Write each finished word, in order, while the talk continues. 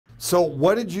So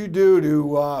what did you do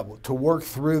to work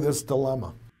through this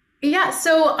dilemma? Yeah,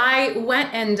 so I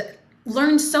went and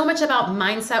learned so much about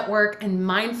mindset work and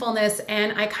mindfulness,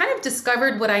 and I kind of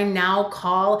discovered what I now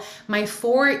call my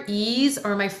four E's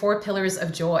or my four pillars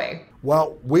of joy.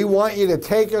 Well, we want you to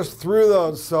take us through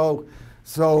those. So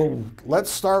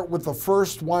let's start with the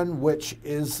first one, which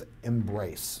is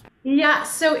embrace. Yeah,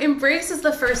 so embrace is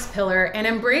the first pillar, and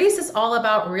embrace is all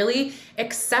about really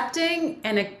accepting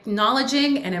and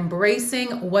acknowledging and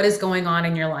embracing what is going on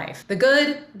in your life, the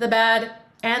good, the bad,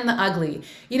 and the ugly.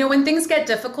 You know, when things get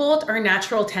difficult, our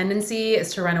natural tendency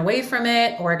is to run away from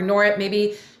it or ignore it,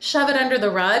 maybe shove it under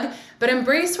the rug. But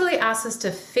embrace really asks us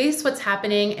to face what's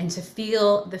happening and to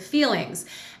feel the feelings.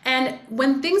 And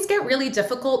when things get really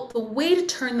difficult, the way to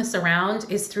turn this around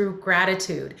is through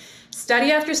gratitude.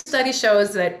 Study after study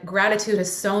shows that gratitude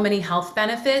has so many health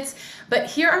benefits, but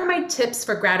here are my tips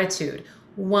for gratitude.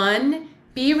 One,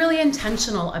 be really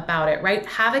intentional about it, right?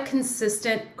 Have a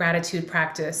consistent gratitude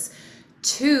practice.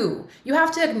 Two, you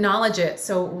have to acknowledge it.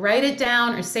 So write it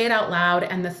down or say it out loud.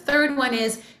 And the third one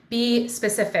is be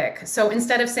specific. So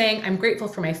instead of saying, I'm grateful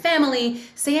for my family,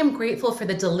 say I'm grateful for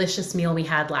the delicious meal we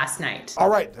had last night. All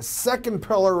right, the second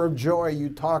pillar of joy you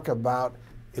talk about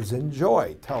is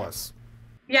enjoy. Tell us.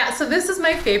 Yeah, so this is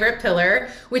my favorite pillar,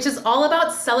 which is all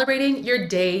about celebrating your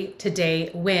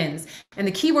day-to-day wins. And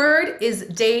the key word is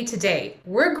day-to-day.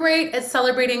 We're great at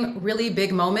celebrating really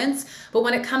big moments, but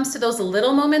when it comes to those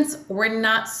little moments, we're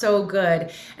not so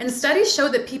good. And studies show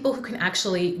that people who can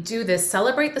actually do this,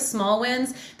 celebrate the small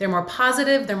wins, they're more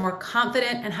positive, they're more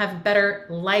confident, and have better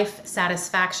life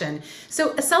satisfaction.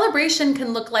 So a celebration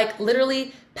can look like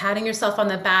literally patting yourself on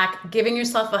the back, giving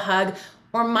yourself a hug,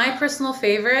 or my personal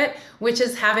favorite, which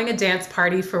is having a dance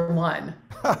party for one.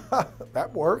 That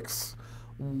works.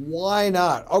 Why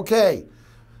not? Okay,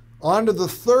 on to the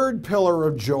third pillar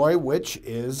of joy, which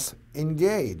is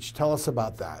engage. Tell us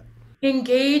about that.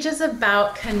 Engage is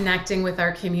about connecting with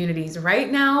our communities. Right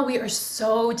now, we are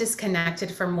so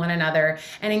disconnected from one another,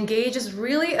 and engage is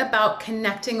really about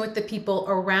connecting with the people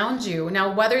around you.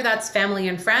 Now, whether that's family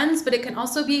and friends, but it can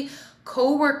also be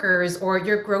coworkers or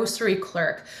your grocery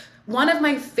clerk. One of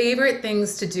my favorite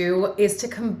things to do is to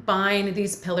combine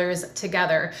these pillars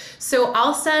together. So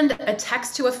I'll send a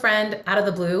text to a friend out of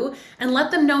the blue and let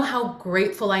them know how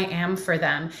grateful I am for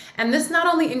them. And this not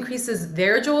only increases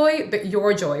their joy, but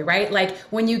your joy, right? Like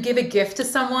when you give a gift to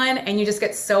someone and you just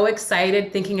get so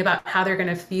excited thinking about how they're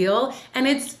gonna feel, and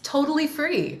it's totally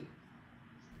free.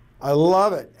 I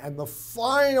love it. And the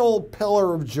final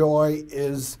pillar of joy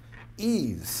is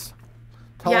ease.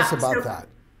 Tell us about that.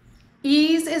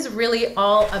 Ease is really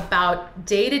all about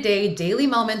day-to-day, daily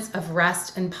moments of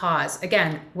rest and pause.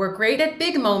 Again, we're great at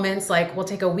big moments, like we'll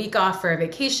take a week off for a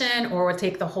vacation or we'll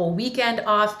take the whole weekend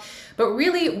off. But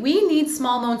really, we need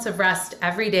small moments of rest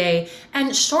every day.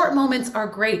 And short moments are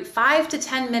great. 5 to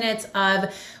 10 minutes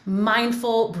of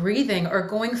mindful breathing or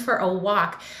going for a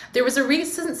walk. There was a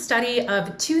recent study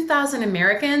of 2,000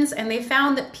 Americans, and they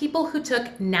found that people who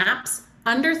took naps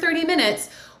under 30 minutes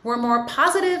were more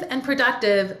positive and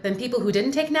productive than people who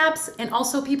didn't take naps, and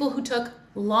also people who took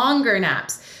longer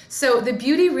naps. So the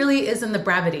beauty really is in the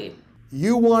brevity.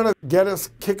 You want to get us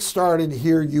kick-started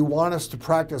here. You want us to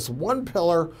practice one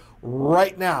pillar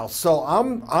right now. So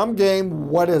I'm game.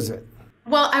 What is it?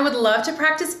 Well, I would love to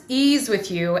practice ease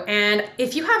with you. And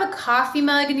if you have a coffee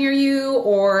mug near you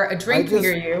or a drink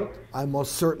near you. I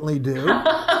most certainly do.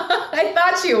 I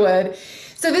thought you would.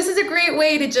 So this is a great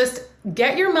way to just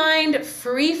get your mind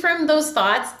free from those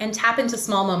thoughts and tap into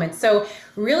small moments. So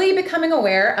really becoming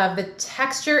aware of the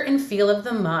texture and feel of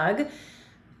the mug.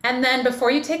 And then before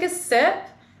you take a sip,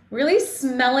 really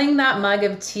smelling that mug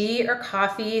of tea or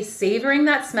coffee, savoring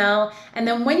that smell. And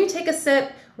then when you take a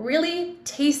sip, really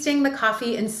tasting the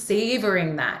coffee and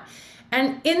savoring that.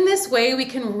 And in this way, we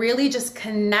can really just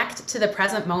connect to the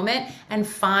present moment and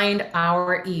find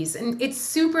our ease. And it's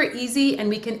super easy, and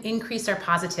we can increase our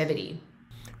positivity.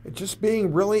 It's just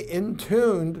being really in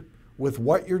tune with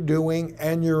what you're doing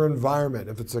and your environment.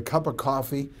 If it's a cup of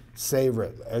coffee, savor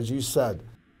it, as you said.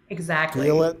 Exactly.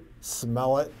 Feel it,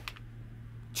 smell it.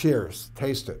 Cheers.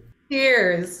 Taste it.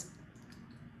 Cheers.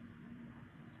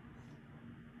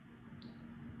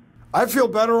 I feel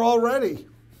better already.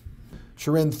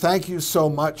 Shirin, thank you so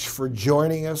much for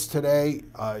joining us today.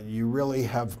 You really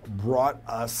have brought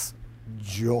us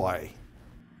joy.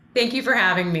 Thank you for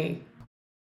having me.